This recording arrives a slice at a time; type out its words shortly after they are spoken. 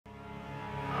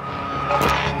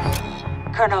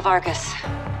Colonel Vargas.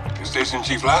 Station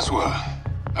Chief Laswell.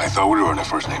 I thought we were on a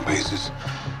first-name basis.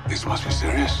 This must be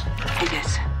serious. It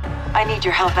is. I need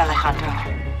your help, Alejandro.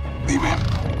 Dime.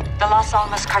 The Las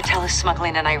Almas cartel is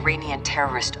smuggling an Iranian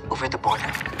terrorist over the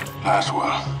border.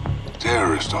 Laswell.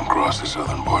 Terrorists don't cross the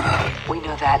southern border. We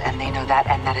know that, and they know that,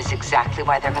 and that is exactly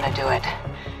why they're gonna do it.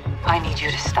 I need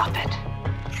you to stop it.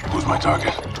 Who's my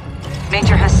target?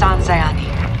 Major Hassan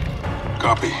Zayani.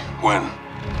 Copy. When?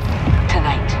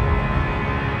 Tonight.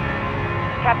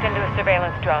 Tapped into a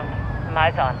surveillance drone.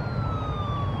 Eyes on.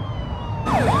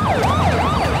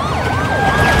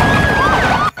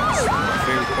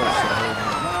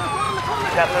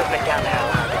 Got movement down there.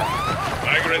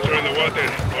 Migrants are in the water.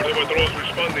 Border patrols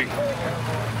responding.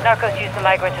 Narcos use the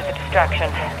migrants as a distraction.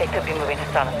 They could be moving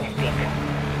Hassan as we speak.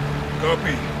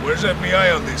 Copy. Where's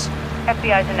FBI on this?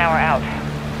 FBI's an hour out.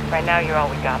 Right now, you're all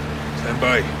we got. Stand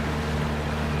by.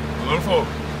 Rodolfo,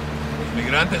 los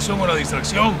migrantes son una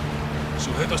distracción. El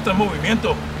sujeto está en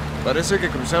movimiento. Parece que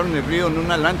cruzaron el río en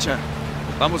una lancha.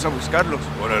 Vamos a buscarlos.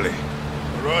 Órale.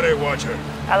 Alright, Watcher.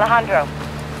 Alejandro,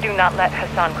 do not let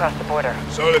Hassan cross the border.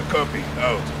 Solid copy.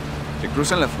 Out. Que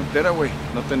cruzan la frontera, güey.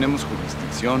 No tenemos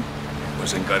jurisdicción.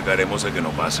 Pues encargaremos de que no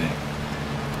pase.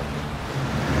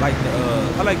 Like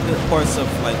I like the parts of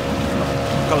like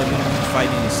Call of Duty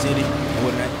fighting in the city and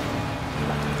whatnot.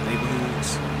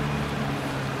 Neighborhoods.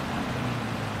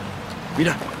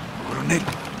 Mira, coronel.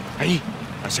 Ahí,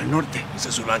 hacia el norte. Esa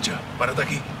es su lancha. Párate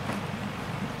aquí.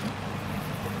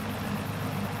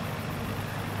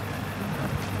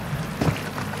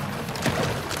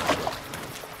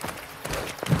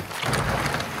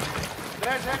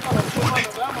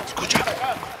 Escucha.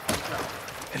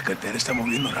 El cartel está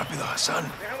moviendo rápido a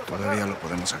Hassan. Todavía lo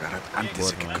podemos agarrar antes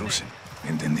de que crucen.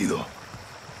 Entendido.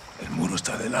 El muro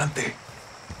está adelante.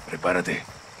 Prepárate.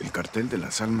 El cartel de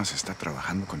las almas está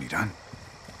trabajando con Irán.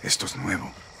 Esto es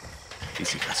nuevo. ¿Y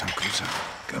si Hassan cruza?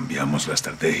 Cambiamos la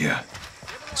estrategia.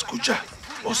 Escucha.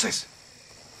 Voces.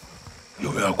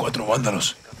 Yo veo a 4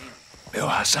 vándalos. Veo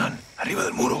a Hassan arriba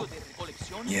del muro.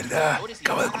 Mierda.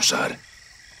 Acaba de cruzar.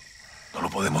 No lo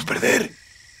podemos perder.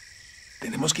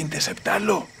 Tenemos que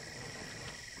interceptarlo.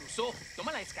 Cruzó.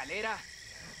 Toma la escalera.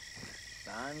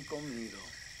 Están conmigo.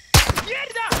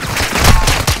 ¡Mierda!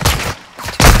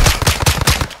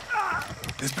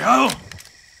 Despejado.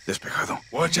 Despejado.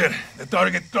 Watcher, the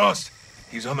target crossed.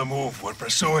 He's on the move. We're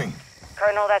pursuing.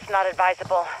 Colonel, that's not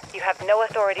advisable. You have no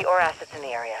authority or assets in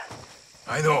the area.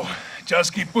 I know.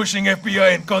 Just keep pushing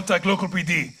FBI and contact local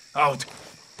PD. Out.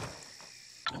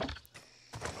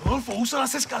 Rodolfo, usa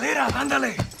las escaleras.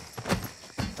 Ándale.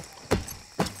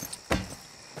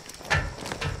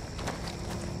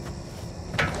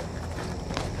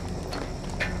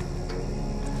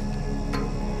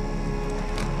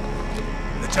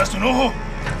 ¿Le echaste un ojo?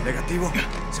 Negativo.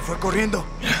 Se fue corriendo.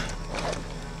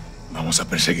 Vamos a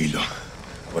perseguirlo.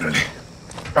 Órale.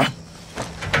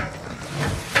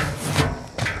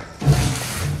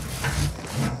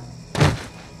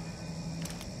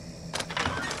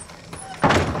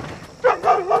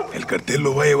 El cartel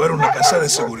lo va a llevar a una casa de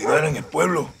seguridad en el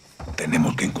pueblo.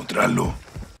 Tenemos que encontrarlo.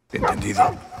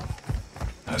 Entendido.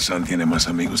 Hassan tiene más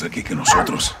amigos aquí que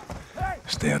nosotros.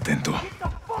 Esté atento.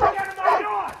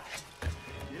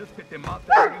 ¿Quieres que te mate,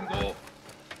 gringo?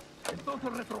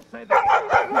 Entonces retrocede.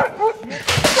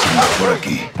 Por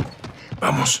aquí.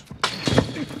 Vamos.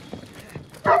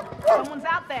 Someone's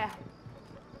out there.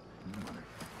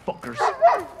 Fuckers.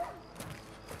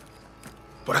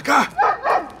 Por acá.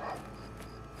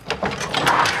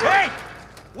 Hey!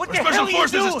 What the hell Special are you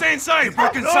forces doing? stay inside.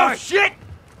 Back Oh, inside. shit!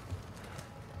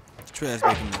 Trash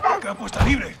making me. El campo está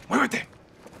libre. Muévete.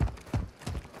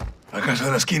 La casa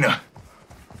de la esquina.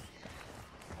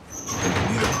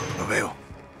 Entendido. Lo veo.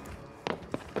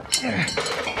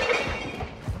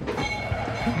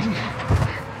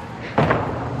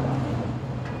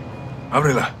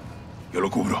 Ábrela. Yo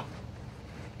lo cubro.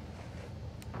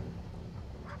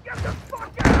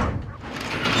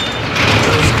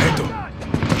 Sujeto.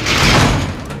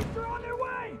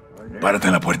 Párate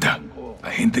en la puerta.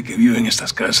 Hay gente que vive en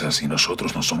estas casas y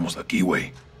nosotros no somos de aquí,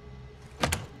 güey.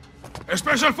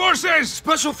 ¡Special Forces!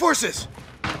 Special Forces!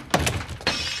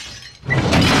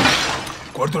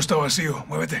 El cuarto está vacío.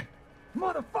 Muévete.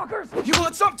 Motherfuckers! You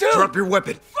want some too? Drop your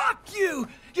weapon. Fuck you!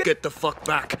 Get the fuck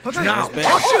back. Okay. Now.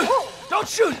 Don't shoot! Don't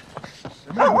shoot!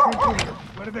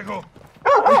 Where did they go?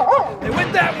 They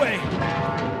went that way!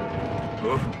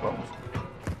 Vamos.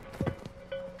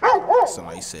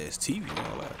 Somebody says TV and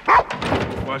all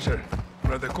that. Watcher,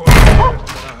 we're at the corner of the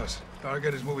Barajas.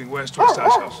 Target is moving west to a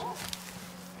stash house.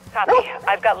 Copy.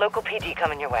 I've got local PD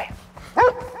coming your way.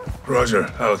 Roger,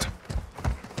 out.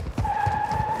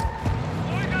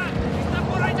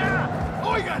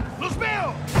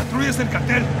 destruyes el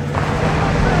cartel.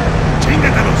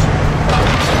 ¡Chíngatelos!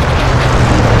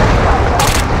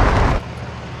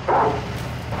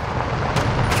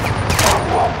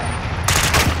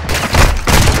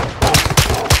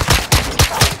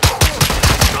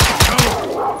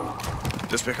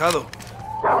 Despejado.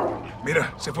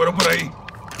 Mira, se fueron por ahí.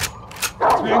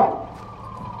 ¿Estás bien?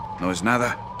 No es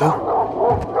nada.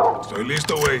 ¿Tú? Estoy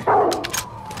listo, güey.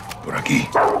 Por aquí.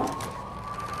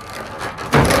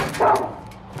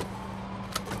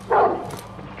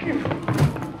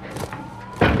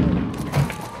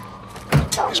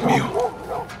 Es mío.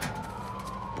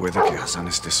 Puede que Hassan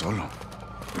esté solo.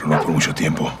 Pero no por mucho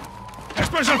tiempo.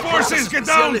 Special Forces, get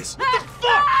down! What the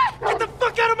fuck? Get the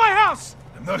fuck out of my house!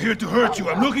 I'm not here to hurt you.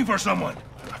 I'm looking for someone.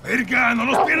 A la verga, no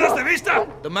los pierdas de vista!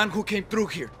 The man who came through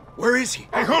here. Where is he?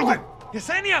 Hey, hold it!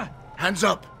 Yesenia! Hands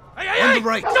up. Hey, On the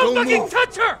right. Don't fucking move.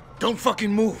 touch her! Don't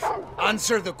fucking move.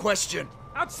 Answer the question.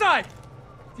 Outside.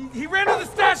 He ran to the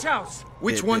stash house.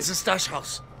 Which one's the stash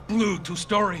house? Blue,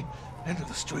 2-story. End of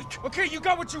the street. Okay, you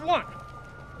got what you want.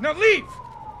 Now leave!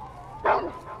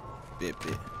 Bit.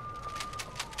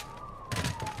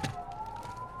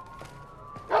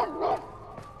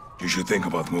 You should think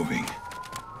about moving.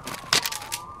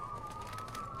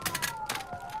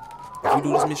 If you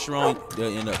do this mission wrong,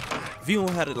 they'll end up. If you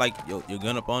don't have it like your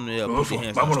gun up on there, put your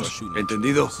hands down and start shooting.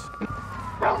 Entendido.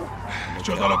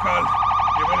 Chota local.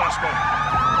 Llevo el asma.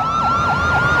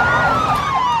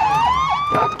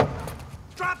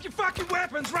 Drop your fucking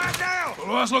weapons right now!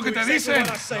 Solo haz lo que te dicen.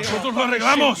 Nosotros lo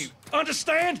arreglamos.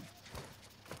 Understand?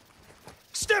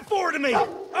 Step forward to me. I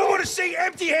want to see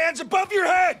empty hands above your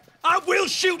head. I will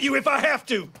shoot you if I have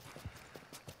to.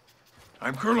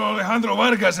 I'm Colonel Alejandro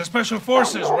Vargas of Special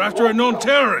Forces. We're after a known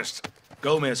terrorist.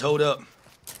 Gomez, hold up.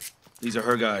 These are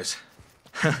her guys.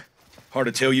 Hard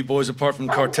to tell you boys apart from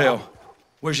the cartel.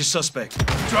 Where's your suspect?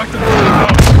 Track them from the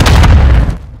house.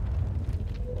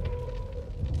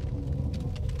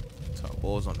 Top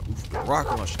balls on the roof of the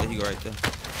rocket launcher. There he go right there.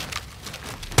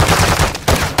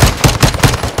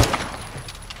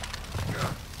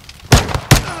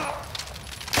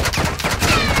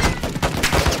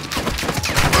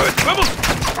 ¡Vamos!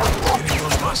 Tienen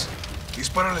dos más.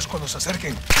 Dispárales cuando se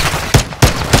acerquen.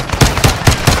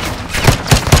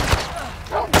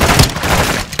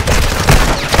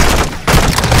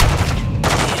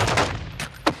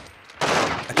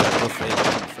 I got go for it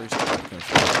first.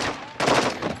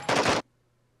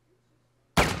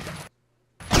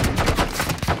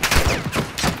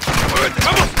 ¡Muévete,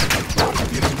 vamos!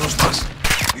 Tienen dos más.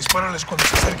 Dispárales cuando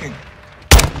se acerquen.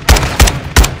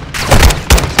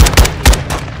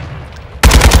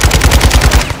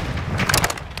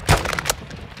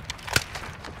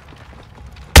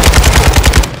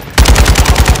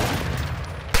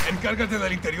 Encárgate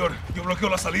del interior. Yo bloqueo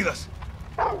las salidas.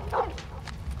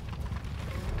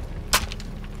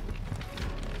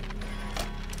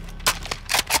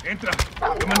 Entra.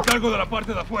 Yo me encargo de la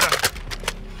parte de afuera.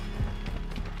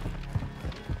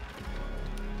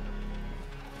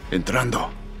 Entrando.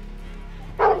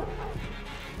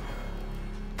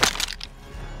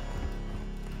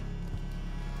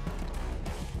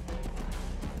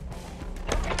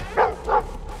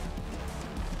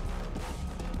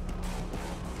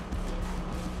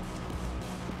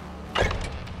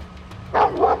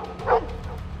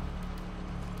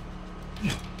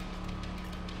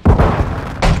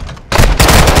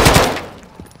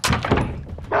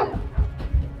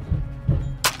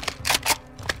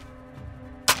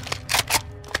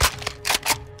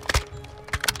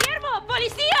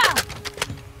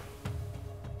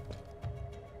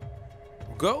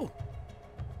 Go.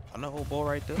 On the whole ball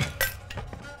right there.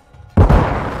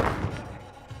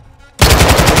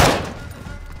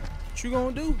 What you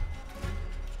gonna do?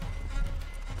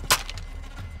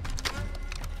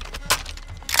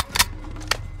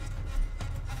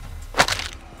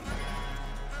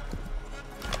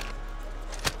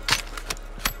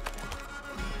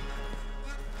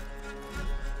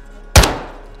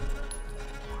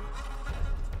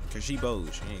 Cause she bows,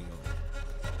 she ain't gonna.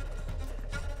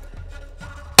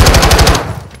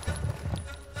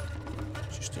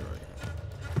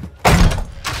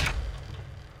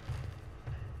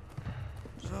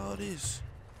 This.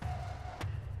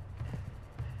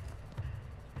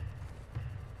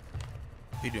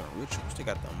 You doing rituals? They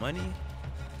got the money.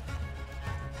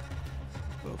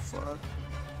 The fuck?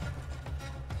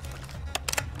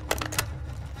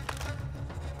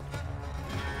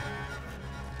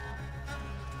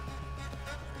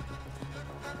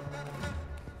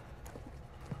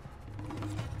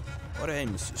 Oh, the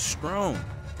aim is strong.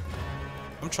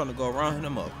 I'm trying to go around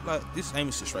him up. Like this aim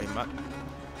is right here.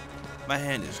 My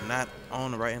hand is not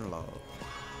on the right hand log.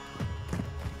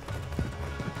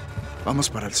 Vamos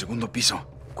para el segundo piso.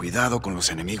 Cuidado con los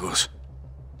enemigos.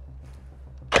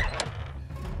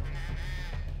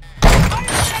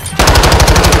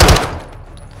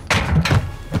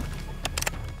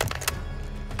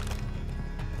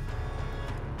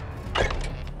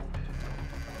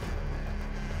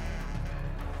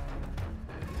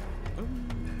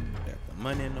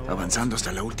 Avanzando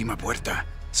hasta la última puerta.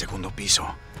 Segundo piso.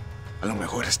 A lo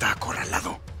mejor está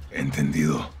acorralado.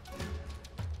 Entendido.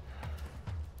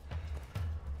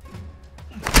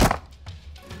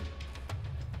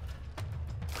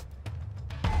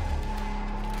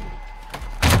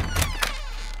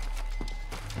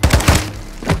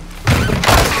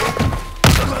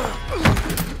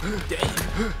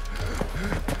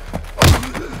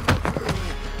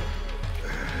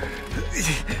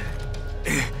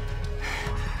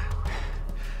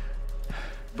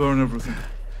 Burn everything.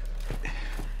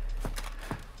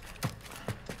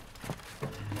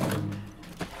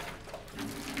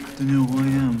 Don't know who I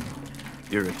am.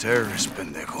 You're a terrorist,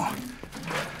 pendejo.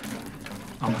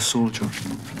 I'm a soldier.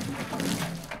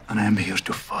 And I am here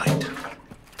to fight.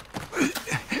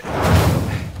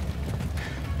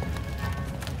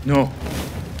 No.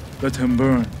 Let him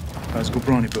burn, as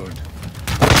Gobrani burned.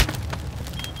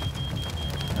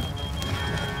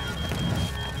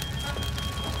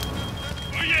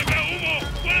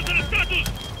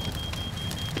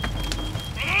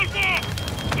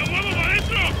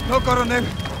 No, coronel.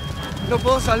 No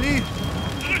puedo salir.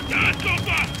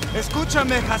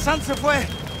 Escúchame, Hassan se fue.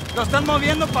 Lo están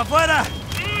moviendo para afuera.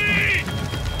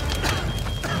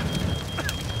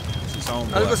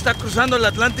 Algo está cruzando el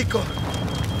Atlántico.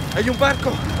 Hay un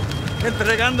barco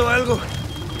entregando algo.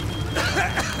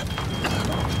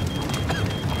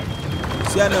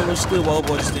 See, I never understood why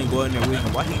Overwatch this thing going there with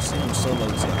him. Why he send him solo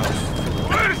to the house?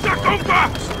 ¡Fuerza, compa!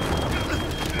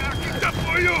 ¡Aquí te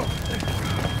apoyo!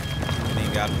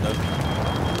 Ain't got him though.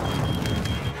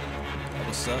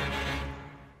 What's up?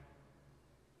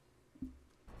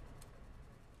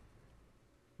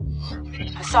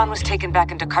 Hassan was taken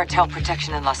back into cartel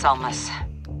protection in Las Almas.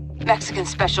 Mexican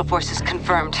Special Forces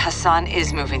confirmed Hassan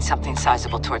is moving something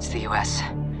sizable towards the U.S.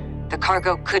 The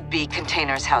cargo could be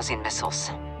containers housing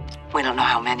missiles. We don't know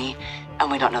how many,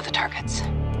 and we don't know the targets.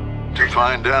 To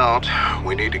find out,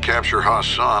 we need to capture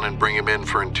Hassan and bring him in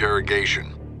for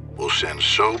interrogation. We'll send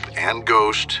Soap and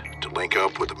Ghost to link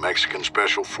up with the Mexican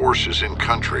Special Forces in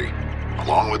country,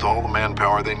 along with all the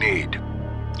manpower they need.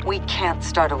 We can't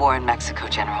start a war in Mexico,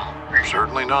 General.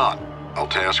 Certainly not. I'll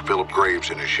task Philip Graves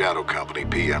and his shadow company,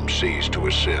 PMCs, to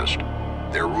assist.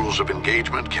 Their rules of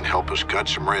engagement can help us cut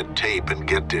some red tape and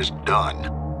get this done.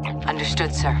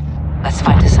 Understood, sir. Let's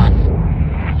find Hassan.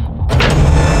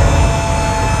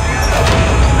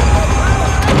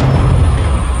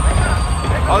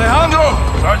 Alejandro!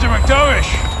 Sergeant McTavish!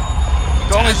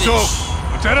 Call me Soap.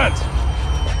 Lieutenant!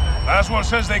 Last one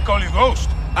says they call you Ghost.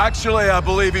 Actually, I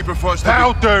believe he prefers to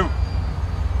That'll do!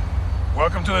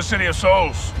 Welcome to the City of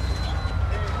Souls.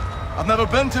 I've never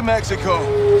been to Mexico.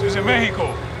 This is in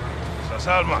Mexico. Las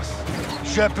Almas.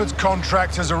 Shepard's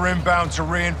contractors are inbound to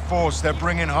reinforce. They're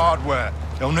bringing hardware.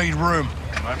 They'll need room.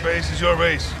 My base is your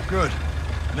base. Good.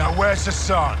 Now where's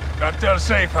Hassan? Cartel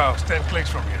safe house, 10 clicks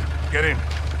from here. Get in.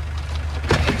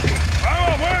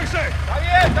 Vamos, muévense! Está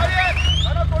bien, está bien.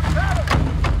 Están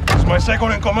autorizados. This is my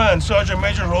second in command, Sergeant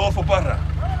Major Rodolfo Parra.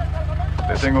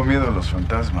 Le tengo miedo a los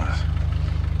fantasmas.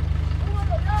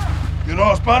 You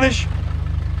know Spanish?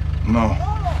 No.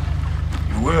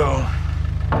 You will.